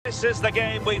This is the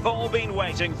game we've all been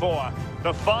waiting for.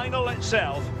 The final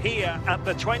itself here at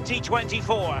the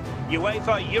 2024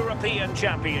 UEFA European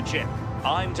Championship.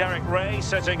 I'm Derek Ray,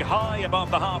 sitting high above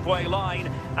the halfway line,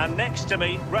 and next to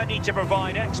me, ready to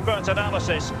provide expert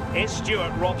analysis, is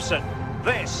Stuart Robson.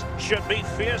 This should be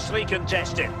fiercely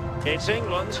contested. It's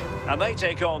England, and they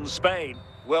take on Spain.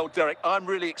 Well, Derek, I'm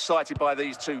really excited by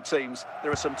these two teams.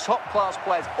 There are some top-class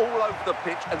players all over the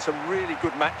pitch and some really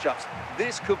good matchups.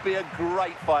 This could be a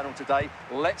great final today.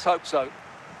 Let's hope so.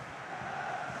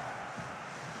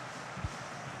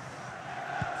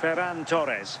 Ferran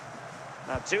Torres.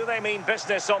 Now, do they mean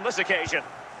business on this occasion?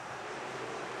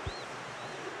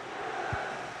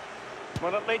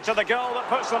 Will it lead to the goal that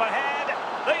puts them ahead?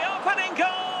 The opening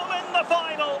goal in the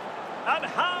final! And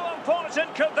how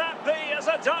important could that be as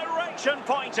a direction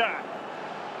pointer?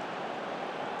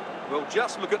 Well,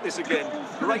 just look at this again.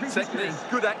 Great technique,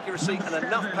 good accuracy, and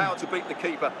enough power to beat the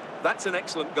keeper. That's an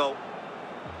excellent goal.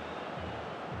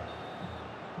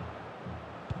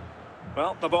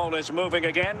 Well, the ball is moving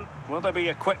again. Will there be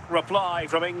a quick reply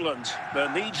from England?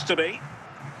 There needs to be.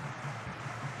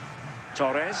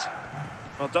 Torres.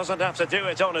 Well, doesn't have to do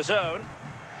it on his own.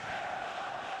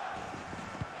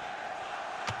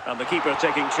 And the keeper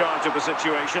taking charge of the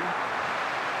situation.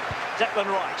 Declan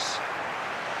Rice.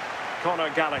 Conor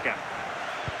Gallagher.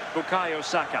 Bukayo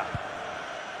Saka.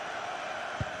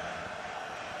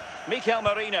 Mikel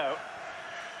Merino.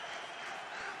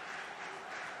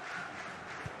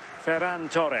 Ferran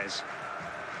Torres.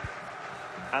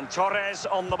 And Torres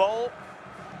on the ball.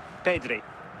 Pedri.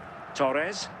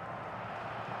 Torres.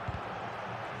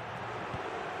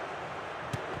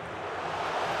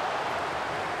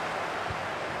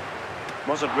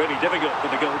 Wasn't really difficult for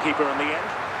the goalkeeper in the end.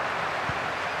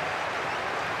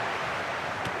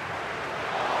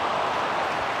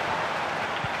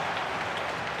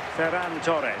 Ferran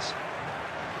Torres.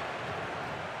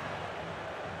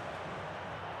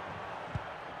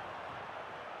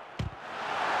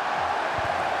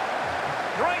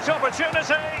 Great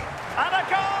opportunity, and a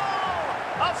goal!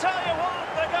 I'll tell you what,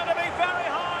 they're going to be very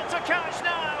hard to catch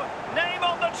now. Name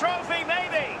on the trophy,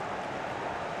 maybe.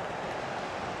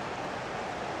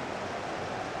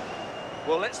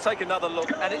 Well, let's take another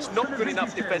look, and it's not good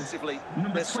enough defensively.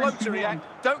 They're slow to react,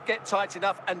 don't get tight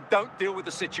enough, and don't deal with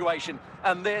the situation.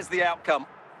 And there's the outcome.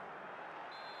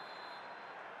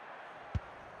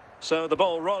 So the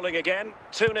ball rolling again,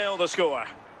 2-0 the score.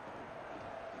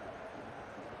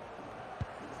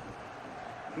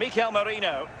 Mikel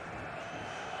Merino.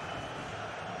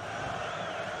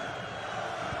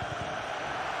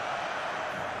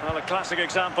 Well, a classic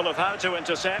example of how to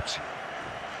intercept.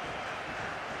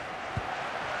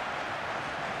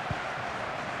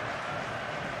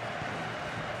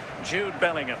 Jude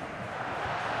Bellingham.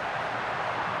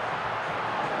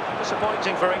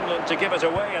 Disappointing for England to give it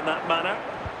away in that manner.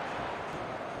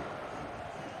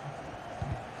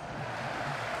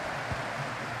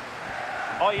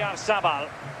 Oyarzabal.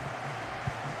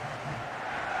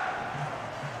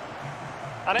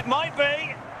 And it might be.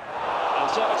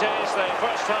 And so it is, the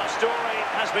first half story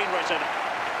has been written.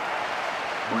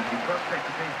 Once the club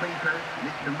secretary please host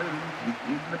Mr. Moon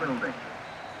is in the building.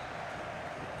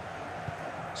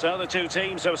 So the two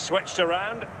teams have switched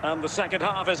around and the second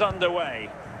half is underway.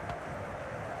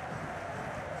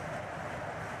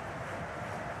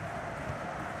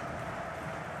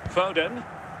 Foden.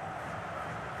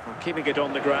 Well, keeping it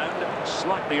on the ground,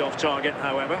 slightly off target,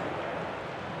 however.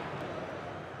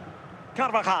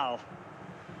 Carvajal.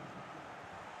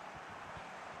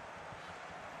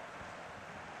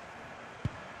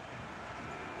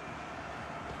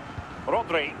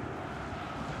 Rodri.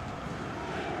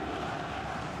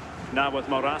 Now with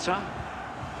Morata.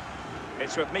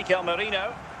 It's with Mikel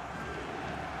Merino.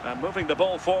 And moving the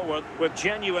ball forward with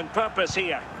genuine purpose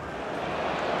here.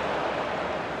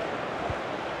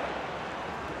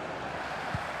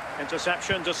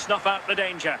 Interception to snuff out the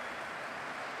danger.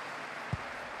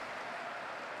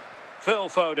 Phil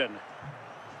Foden.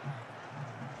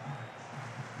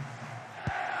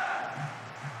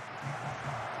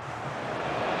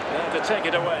 There to take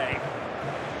it away.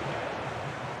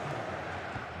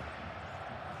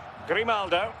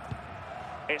 Grimaldo.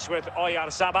 It's with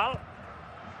Oyarzabal.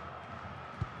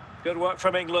 Good work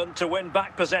from England to win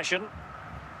back possession.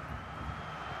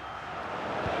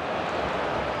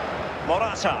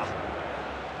 Morata.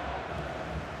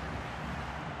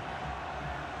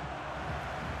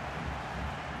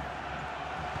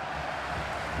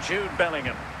 Jude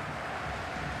Bellingham.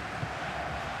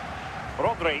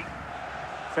 Rodri.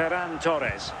 Ferran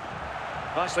Torres.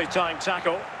 Nicely timed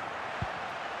tackle.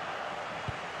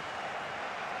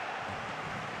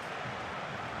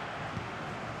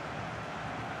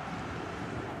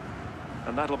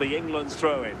 And that'll be England's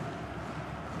throw-in.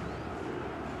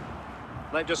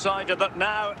 They've decided that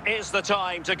now is the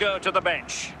time to go to the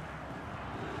bench.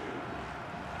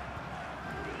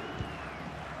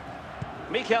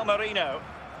 Mikel Merino.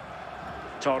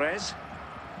 Torres.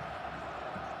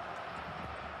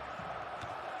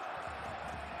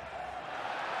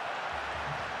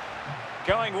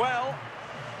 Going well.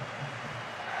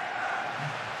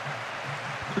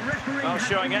 Well,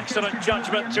 showing excellent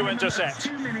judgment to intercept.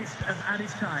 2 minutes of added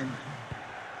time.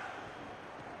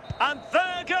 And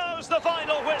there goes the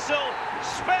final whistle.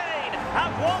 Spain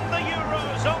have won the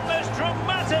Euros on this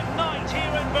dramatic night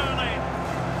here in Berlin.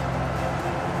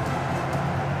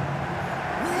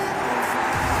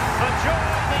 The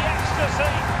joy, the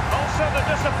ecstasy, also the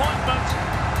disappointment,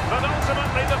 but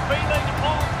ultimately the feeling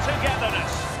of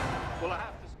togetherness.